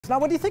Now,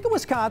 when you think of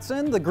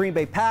Wisconsin, the Green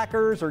Bay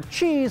Packers or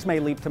cheese may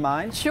leap to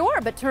mind. Sure,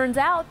 but turns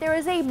out there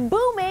is a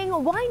booming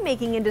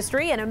winemaking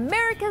industry in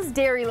America's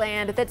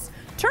Dairyland that's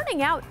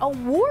turning out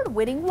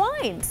award-winning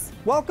wines.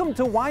 Welcome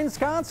to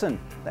Winesconsin.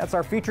 That's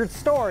our featured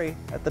story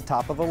at the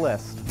top of the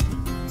list.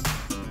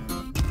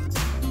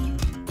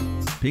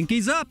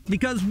 Pinkies up,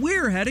 because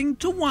we're heading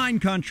to wine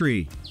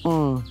country.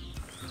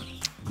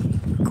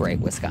 Great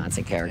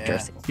Wisconsin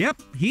characters. Yeah.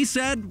 Yep, he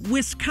said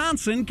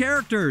Wisconsin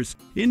characters.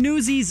 In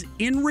Newsy's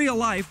In Real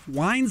Life,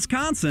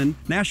 Winesconsin,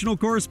 national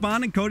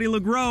correspondent Cody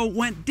LaGrow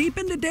went deep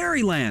into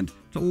Dairyland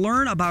to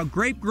learn about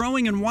grape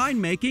growing and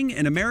winemaking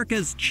in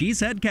America's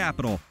cheesehead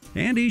capital.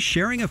 And he's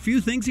sharing a few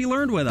things he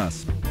learned with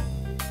us.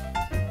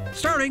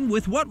 Starting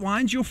with what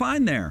wines you'll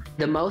find there.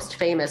 The most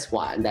famous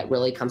one that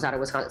really comes out of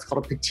Wisconsin is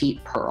called a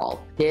Petite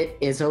Pearl. It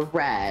is a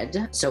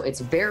red, so it's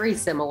very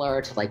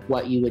similar to like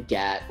what you would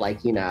get,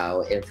 like, you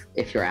know,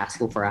 if you're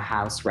asking for a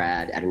house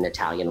red at an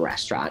Italian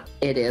restaurant.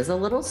 It is a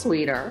little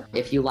sweeter.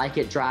 If you like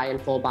it dry and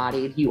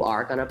full-bodied, you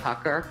are gonna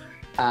pucker.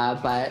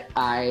 But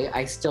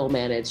I still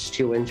managed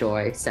to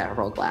enjoy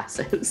several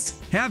glasses.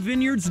 Have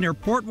Vineyards near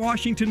Port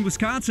Washington,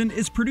 Wisconsin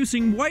is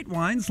producing white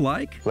wines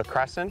like La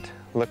Crescent,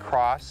 La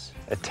Crosse,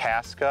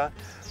 Itasca,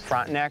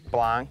 Frontenac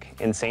Blanc,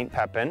 and St.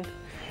 Pepin.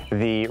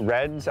 The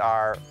reds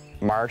are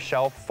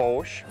Marchal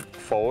Foch,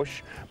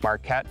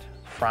 Marquette,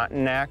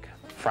 Frontenac,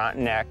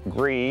 Frontenac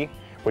Gris,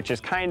 which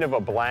is kind of a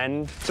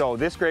blend. So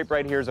this grape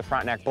right here is a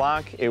Frontenac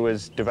Blanc. It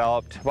was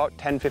developed about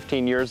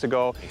 10-15 years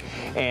ago.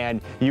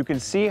 And you can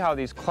see how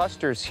these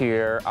clusters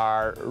here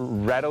are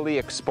readily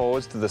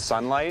exposed to the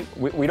sunlight.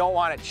 We don't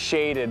want it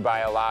shaded by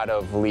a lot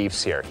of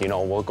leaves here. You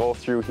know, we'll go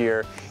through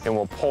here and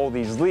we'll pull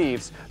these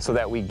leaves so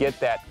that we get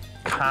that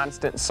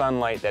constant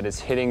sunlight that is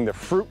hitting the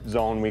fruit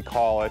zone, we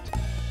call it.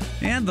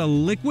 And the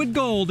liquid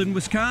gold in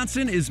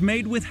Wisconsin is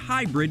made with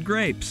hybrid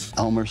grapes.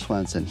 Elmer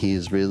Swenson, he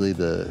is really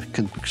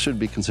should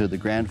be considered the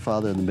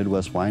grandfather of the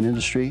Midwest wine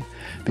industry,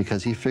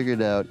 because he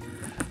figured out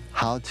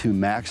how to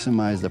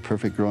maximize the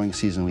perfect growing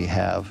season we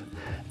have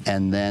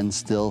and then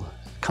still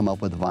come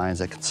up with vines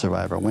that can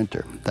survive our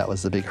winter. That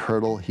was the big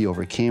hurdle. He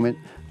overcame it.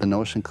 The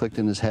notion clicked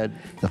in his head: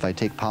 if I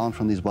take pollen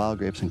from these wild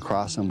grapes and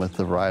cross them with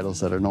the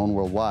varietals that are known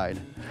worldwide,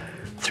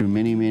 through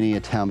many, many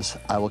attempts,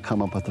 I will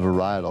come up with a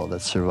varietal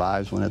that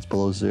survives when it's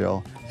below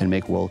zero and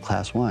make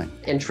world-class wine.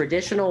 In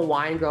traditional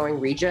wine-growing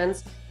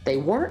regions, they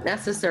weren't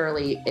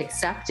necessarily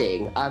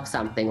accepting of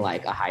something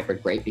like a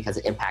hybrid grape because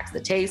it impacts the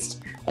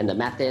taste and the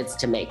methods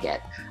to make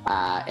it.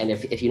 And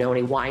if you know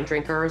any wine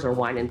drinkers or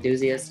wine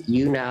enthusiasts,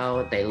 you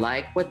know they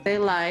like what they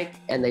like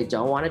and they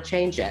don't want to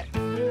change it.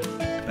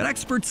 But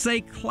experts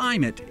say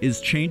climate is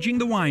changing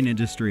the wine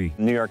industry.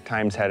 New York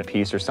Times had a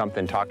piece or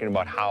something talking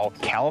about how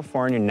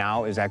California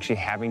now is actually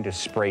having to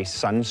spray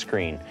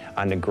sunscreen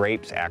on the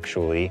grapes,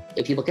 actually.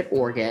 If you look at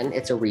Oregon,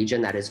 it's a region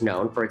that is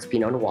known for its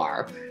Pinot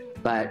Noir,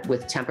 but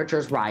with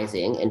temperatures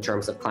rising in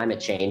terms of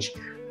climate change,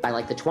 by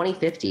like the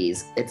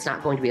 2050s, it's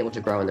not going to be able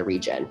to grow in the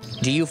region.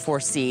 Do you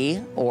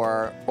foresee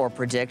or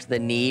predict the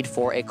need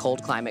for a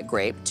cold climate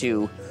grape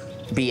to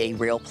be a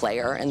real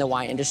player in the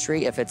wine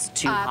industry if it's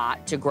too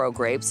hot to grow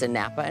grapes in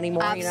Napa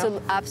anymore?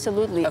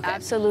 Absolutely, Okay.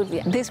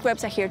 absolutely. These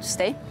grapes are here to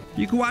stay.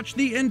 You can watch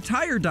the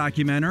entire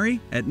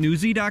documentary at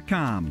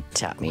Newsy.com.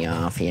 Tap me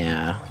off,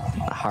 yeah.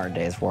 A hard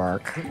day's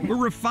work. We're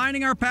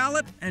refining our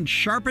palate and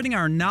sharpening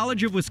our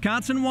knowledge of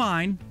Wisconsin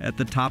wine at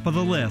the top of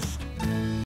the list.